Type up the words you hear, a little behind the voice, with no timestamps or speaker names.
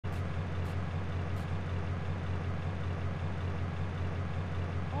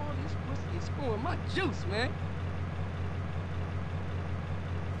Screwing my juice, man.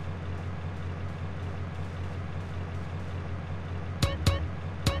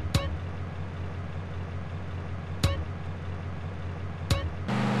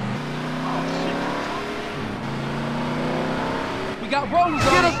 Got rollers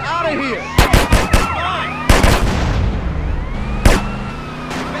on. Get us out of here.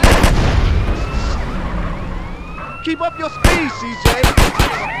 Keep up your speed, CJ.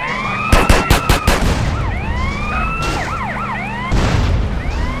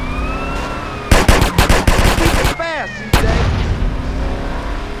 Keep it fast, CJ.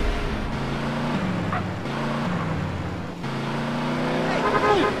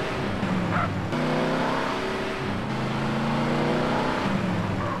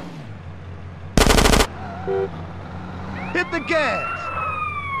 Hit the gas!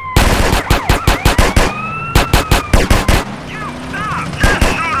 You stop! Just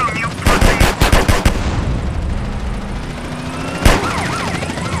shoot him, you pussy!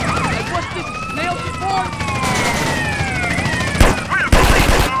 Hey, what's this, a snail before? We're the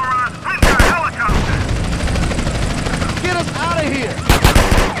police, moron! We've got a helicopter! Get us out of here!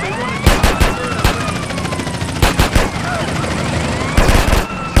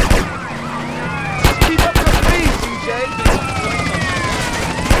 Keep up your speed, CJ!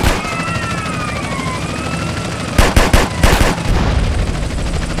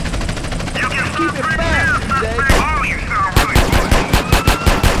 You can Keep stop it right fast, now, CJ. suspect! Oh, you sound really funny!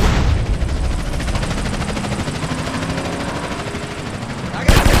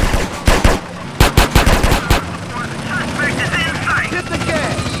 Suspect is in sight! Hit the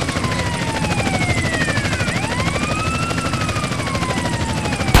gas!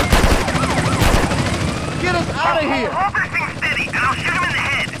 Get us out of here! Hold this thing steady, and I'll shoot him in the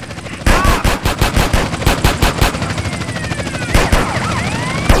head! Stop!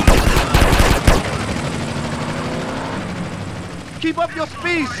 Keep up your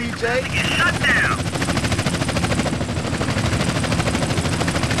speed, CJ! Get shut down!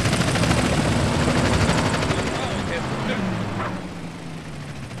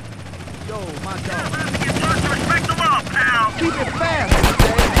 Yo, my dog. Get taught to respect the law, pal! Keep it fast, CJ!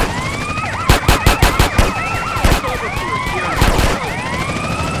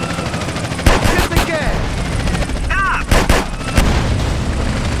 Hit the gas! Stop!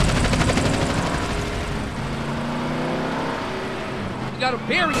 You got a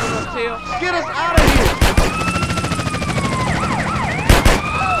berry on your tail. Get us out of here!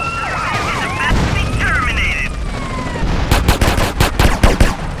 He's about to be terminated!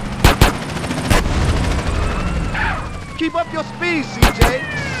 Keep up your speed, CJ!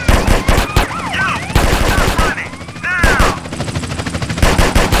 Yo! Stop running! Now!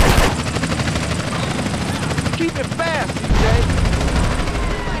 Keep it fast, CJ!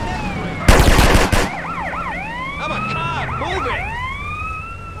 I'm a cop! Move it!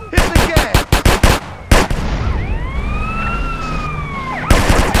 Hit the gas!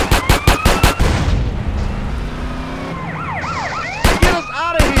 Get us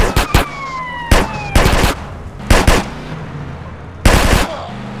out of here!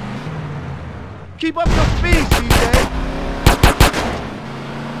 Keep up your speed, CJ!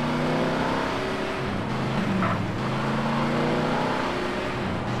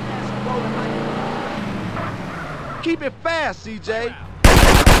 Keep it fast, CJ!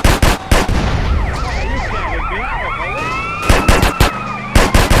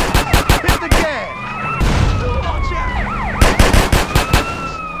 Hit the gas!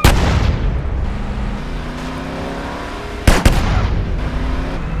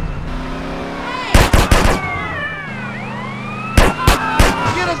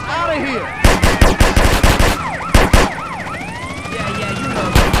 Get us out of here! Yeah, you know.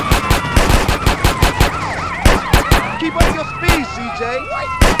 Keep up your speed, CJ!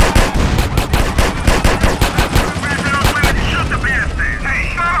 Shut the bastard! Hey,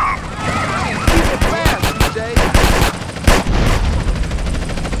 shut up! Keep it fast, CJ!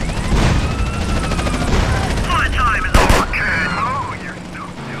 My time is over, kid! Oh, you're so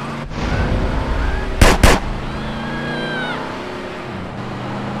dumb.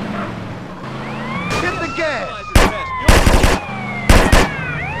 Hit the gas!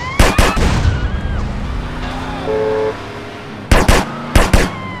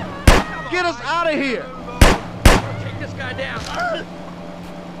 Get us out of here! Take this guy down.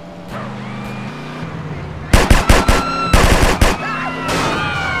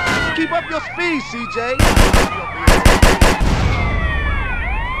 Keep up your speed, CJ.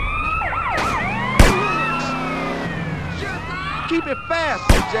 Keep it fast,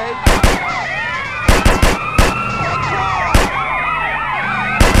 CJ.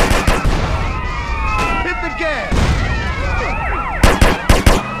 Hit the gas.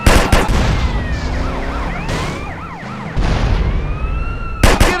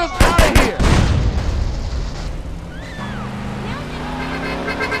 Get us out of here.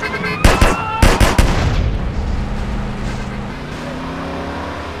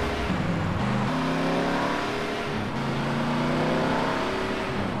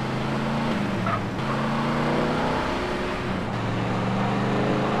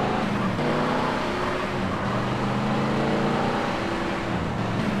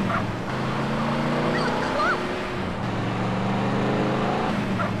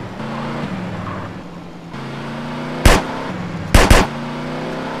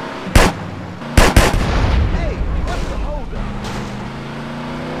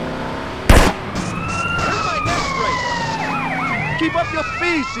 Keep up your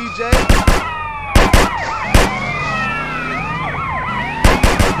speed, CJ.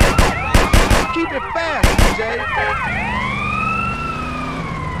 Keep it fast, CJ.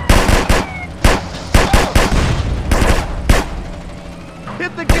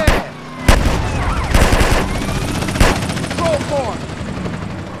 Hit the gas. Go for it.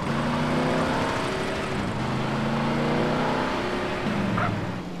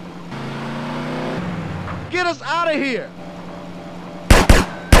 Get us out of here.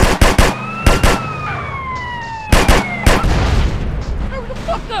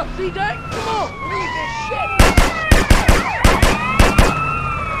 Fuck up, CJ! Come on, leave this shit!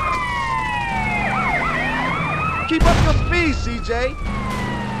 Keep up your speed, CJ.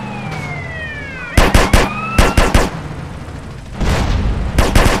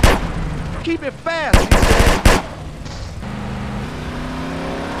 Keep it fast, CJ.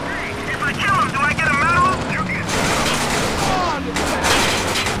 Hey, if I kill him, do I get a medal? You get On the back.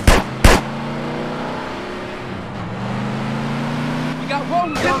 Got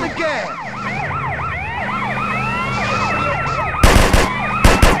rolling Hit on the it. gas.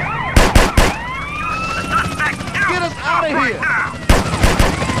 Get us out of here.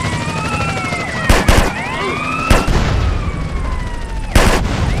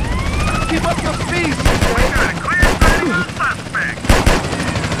 Keep up your speed, CJ.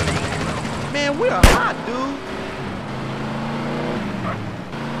 Man, we're hot, dude.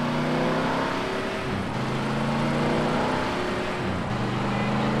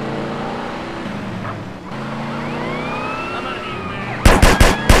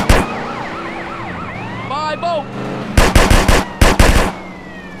 Boat.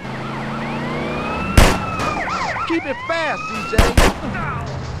 Keep it fast,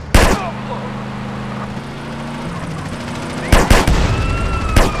 CJ.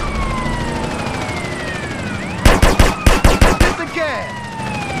 Hit the gas.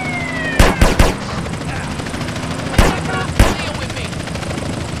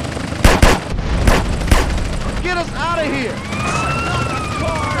 Get us out of here.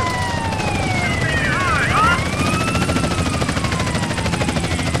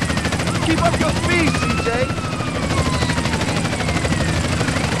 Keep up your speed, CJ.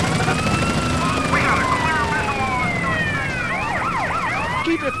 We got a clear visual on.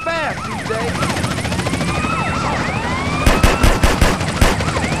 Keep it fast, CJ.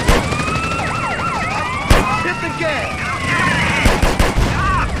 Hit the gas.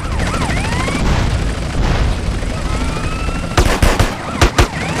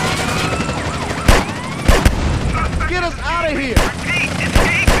 Get us out of here.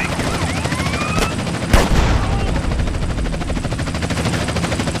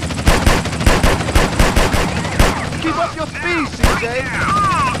 Keep up your speed,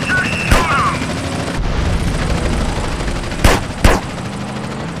 CJ.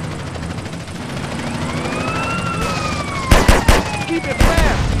 Keep it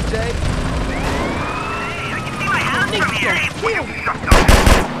fast, CJ.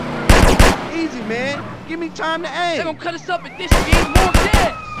 Easy, man. Give me time to aim. They're gonna cut us up at this speed, more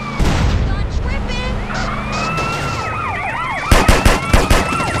dead. Done tripping.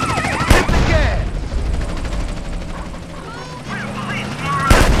 Hit the gas.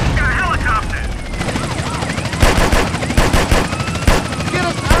 Get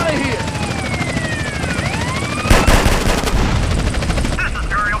us out of here. This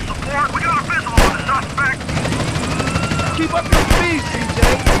is aerial support. We got a visual on the suspect. Keep up your speed, CJ.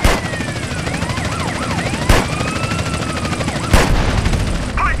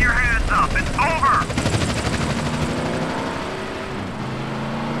 Put your hands up. It's over.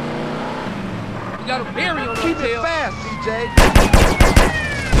 We got a berry on Keep our it tail. fast, CJ.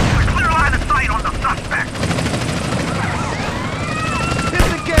 A clear line of sight on the suspect. Hit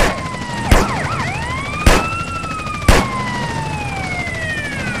the gas.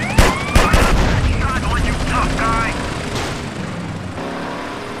 Shot on you.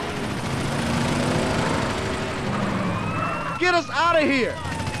 out of here!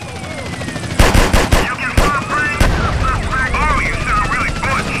 You can stop bringing the suspect. Oh, you sound really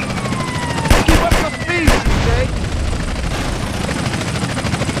butch. Keep up your speed, CJ!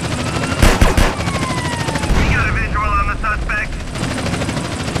 We got a visual on the suspect.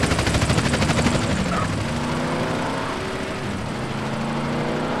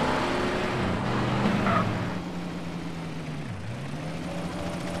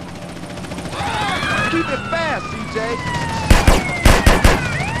 Keep it fast, CJ!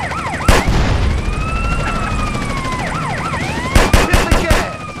 Hit the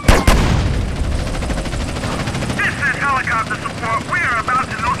gas! This is helicopter support. We are about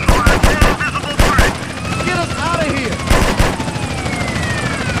to neutralize all visible threats. Get us out of here!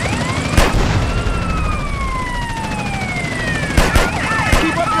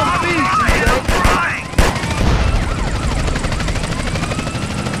 Keep up your speed, CJ! Right.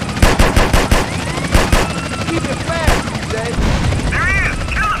 Keep it fast, CJ! There he is.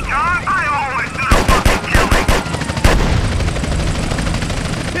 Kill him, John. I always do the fucking killing.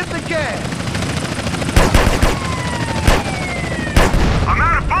 Hit the gas! I'm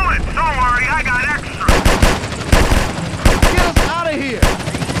out of bullets. Don't worry, I got extra. Get us out of here!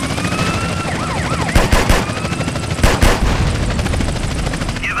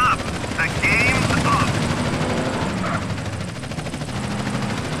 Give up. The game's up.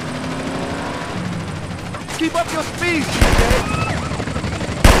 Keep up your speed, CJ!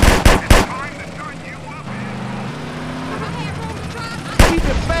 It's time to turn you up. Keep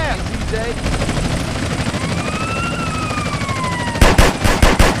it fast, CJ!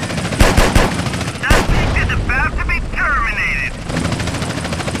 Suspect is about to be terminated.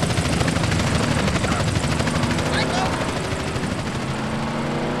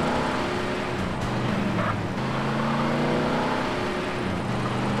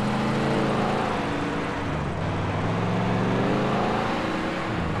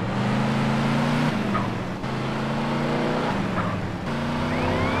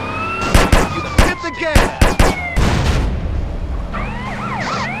 Hit the gas!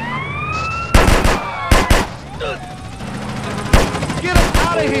 Get us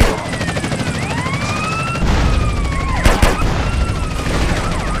out of here!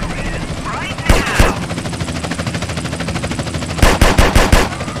 Right now.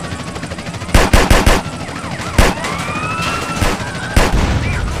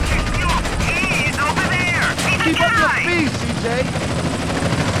 He's over there. He's Keep the up your guy. speed, CJ!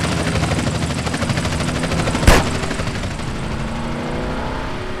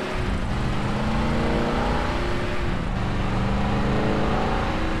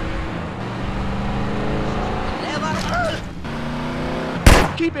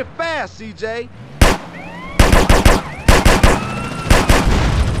 Keep it fast, CJ!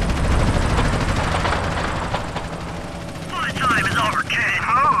 Fun time is over, kid.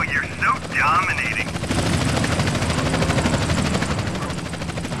 Oh, you're so dominating.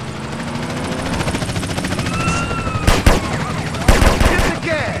 Hit the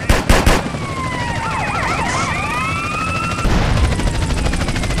gas!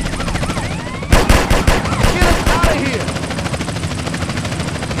 Get us out of here!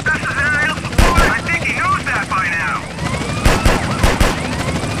 This is aerial support. I think he knows that by now.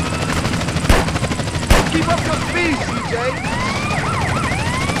 Keep up your speed, CJ!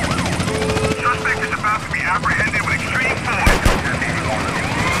 Suspect is about to be apprehended with extreme force.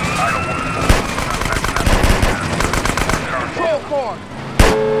 Control car!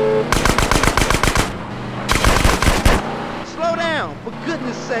 Slow down, for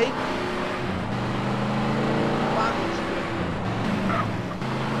goodness sake!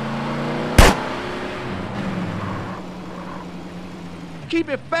 Keep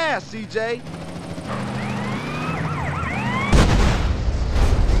it fast, CJ!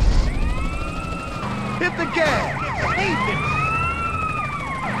 Hit the gas!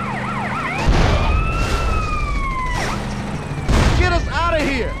 Get us out of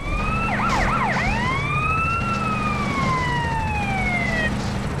here!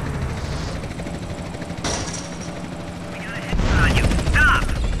 You stop.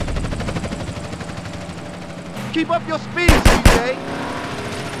 Keep up your speed, CJ!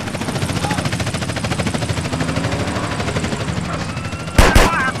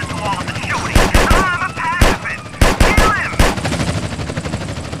 I have to do all of the shooting. I'm a pacifist. Kill him.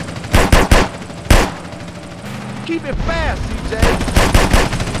 Keep it fast, CJ!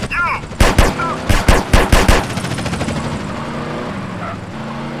 You.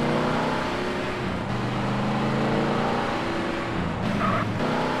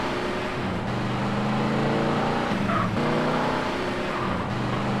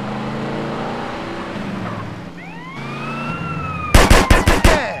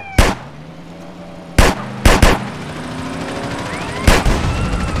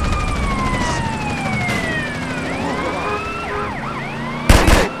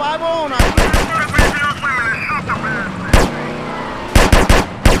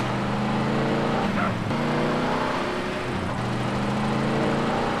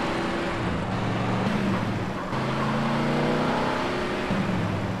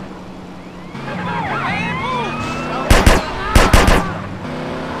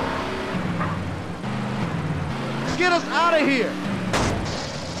 Get us out of here!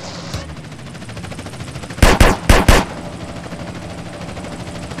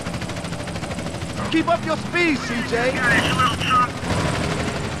 Keep up your speed, CJ. Got it, you little chump.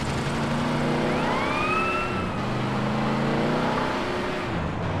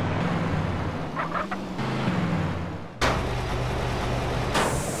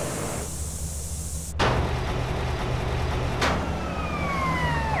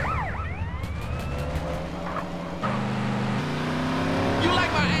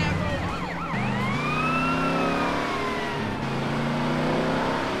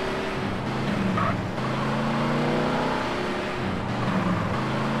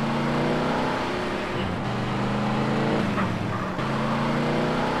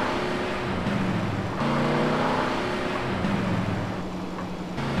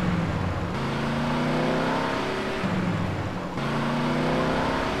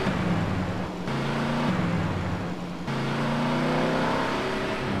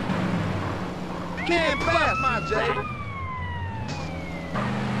 Can't pass, my Jay.